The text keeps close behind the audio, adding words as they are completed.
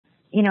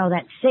You know,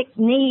 that sick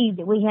need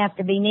that we have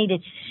to be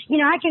needed. You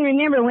know, I can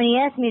remember when he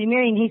asked me to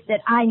marry him, he said,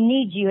 I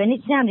need you. And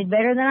it sounded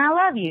better than I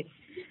love you.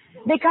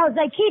 Because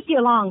they keep you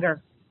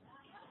longer.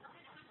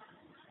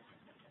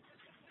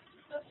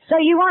 So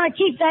you want to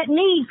keep that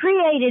need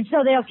created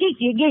so they'll keep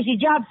you. It gives you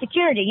job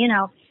security, you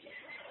know.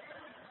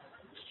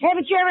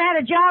 Haven't you ever had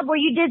a job where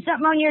you did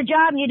something on your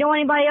job and you don't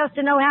want anybody else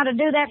to know how to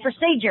do that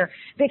procedure?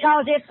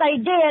 Because if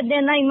they did,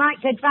 then they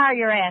could fire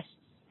your ass.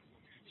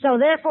 So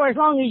therefore, as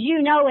long as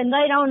you know and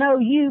they don't know,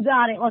 you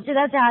got it. Well, see,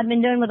 that's how I've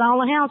been doing with all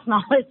the house and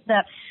all this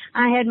stuff.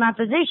 I had my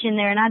position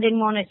there and I didn't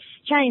want to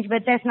change,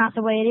 but that's not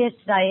the way it is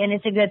today. And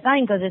it's a good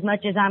thing because as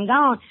much as I'm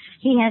gone,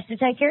 he has to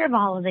take care of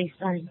all of these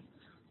things.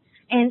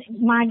 And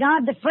my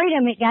God, the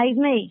freedom it gave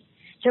me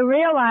to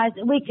realize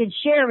that we could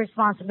share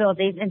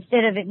responsibilities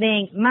instead of it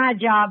being my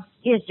job,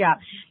 his job.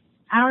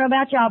 I don't know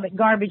about y'all, but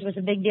garbage was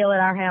a big deal at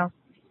our house.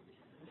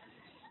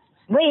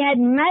 We had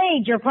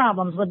major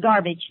problems with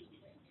garbage.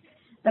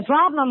 The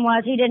problem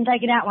was he didn't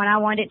take it out when I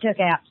wanted it took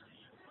out.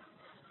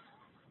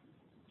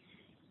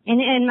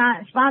 And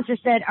my sponsor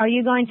said, are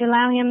you going to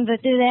allow him to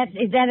do that?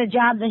 Is that a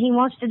job that he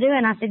wants to do?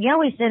 And I said, yeah,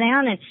 we sit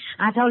down. And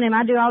I told him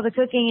I do all the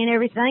cooking and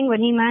everything. Would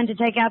he mind to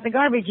take out the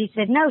garbage? He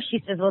said, no.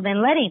 She said, well,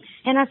 then let him.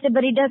 And I said,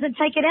 but he doesn't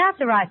take it out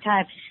the right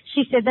time.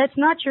 She said, that's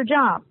not your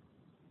job.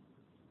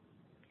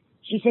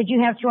 She said,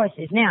 you have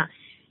choices. Now,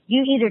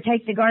 you either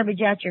take the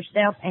garbage out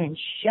yourself and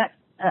shut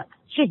up.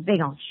 She's big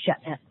on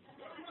shut up.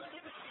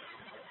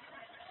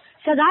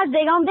 Because I was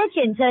big on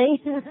bitching,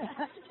 see?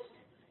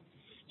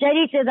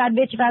 JD says I'd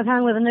bitch if I was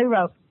hung with a new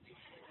rope.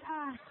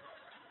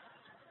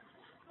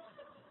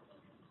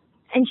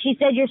 And she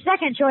said, your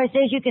second choice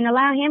is you can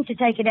allow him to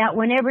take it out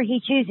whenever he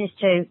chooses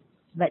to,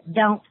 but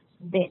don't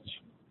bitch.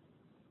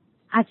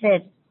 I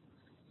said,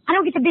 I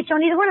don't get to bitch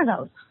on either one of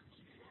those.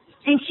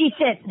 And she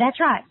said, that's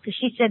right, because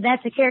she said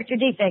that's a character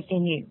defect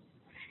in you.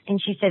 And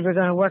she said, we're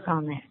going to work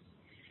on that.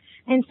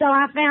 And so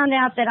I found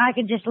out that I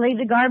could just leave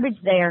the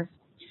garbage there.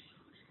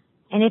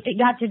 And if it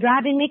got to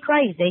driving me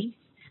crazy,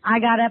 I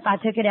got up, I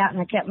took it out,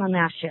 and I kept my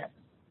mouth shut.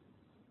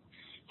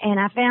 And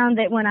I found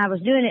that when I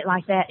was doing it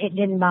like that, it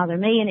didn't bother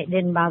me and it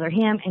didn't bother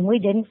him, and we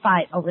didn't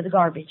fight over the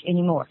garbage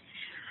anymore.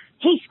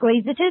 He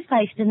squeezed the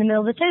toothpaste in the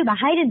middle of the tube. I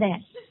hated that.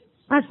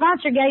 My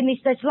sponsor gave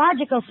me such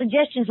logical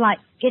suggestions like,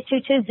 get 2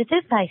 tubes of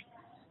toothpaste.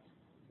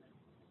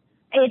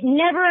 It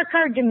never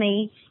occurred to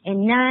me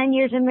in 9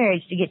 years of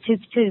marriage to get 2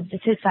 tubes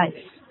of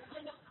toothpaste.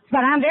 But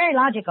I'm very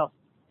logical.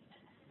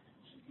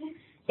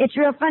 It's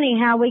real funny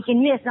how we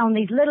can miss on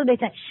these little bitty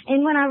things.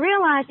 And when I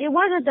realized it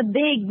wasn't the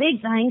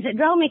big things that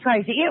drove me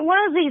crazy. It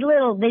was these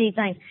little bitty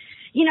things.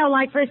 You know,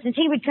 like for instance,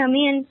 he would come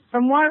in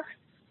from work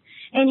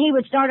and he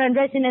would start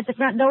undressing at the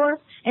front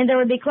door and there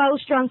would be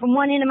clothes strung from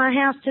one end of my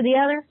house to the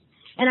other.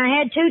 And I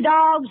had 2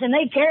 dogs and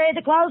they'd carry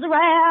the clothes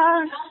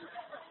around.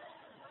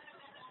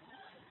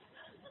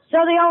 So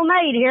the old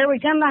maid here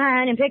would come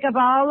behind and pick up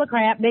all the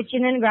crap,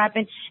 bitching and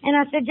griping. And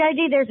I said,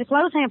 JD, there's a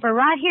clothes hamper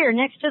right here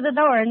next to the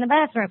door in the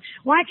bathroom.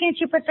 Why can't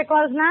you put the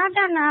clothes? No, I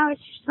don't know.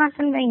 It's just not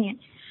convenient.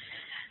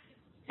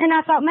 And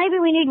I thought maybe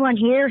we need one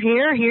here,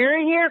 and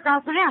here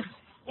across the house.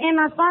 And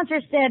my sponsor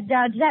said,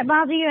 does that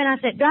bother you? And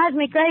I said, drives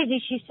me crazy.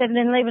 She said,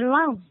 then leave it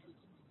alone.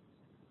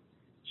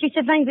 She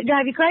said, things that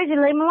drive you crazy,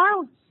 leave them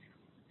alone.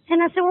 And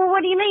I said, well,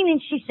 what do you mean?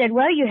 And she said,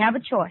 well, you have a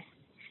choice.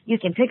 You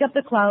can pick up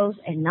the clothes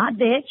and not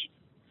bitch.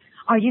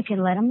 Or you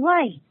can let them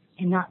lay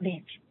and not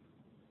bitch.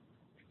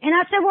 And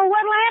I said, well,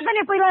 what'll happen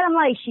if we let them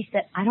lay? She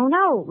said, I don't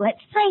know. Let's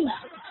see.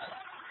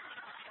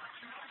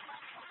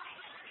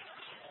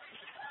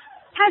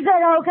 I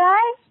said,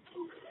 okay.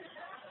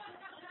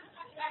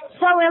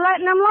 So we're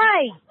letting them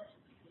lay.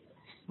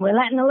 We're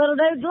letting the little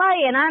dudes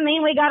lay. And I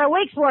mean, we got a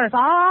week's worth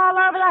all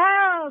over the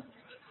house.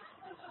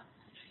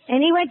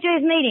 And he went to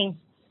his meeting.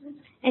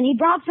 And he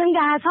brought some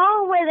guys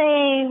home with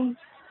him.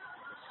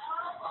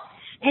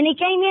 And he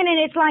came in and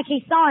it's like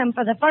he saw him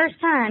for the first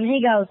time.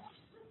 He goes,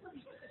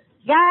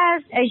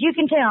 guys, as you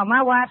can tell,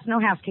 my wife's no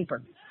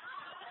housekeeper.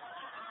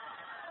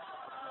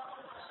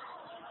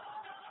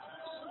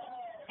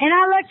 And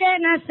I looked at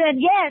it and I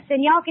said, yes,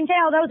 and y'all can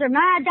tell those are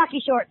my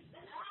ducky shorts.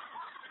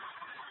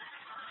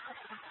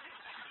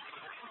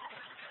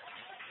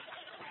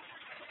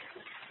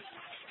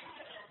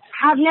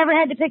 I've never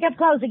had to pick up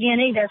clothes again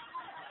either.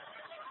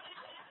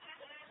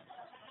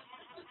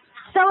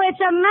 So it's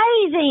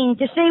amazing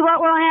to see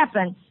what will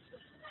happen.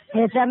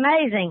 It's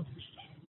amazing.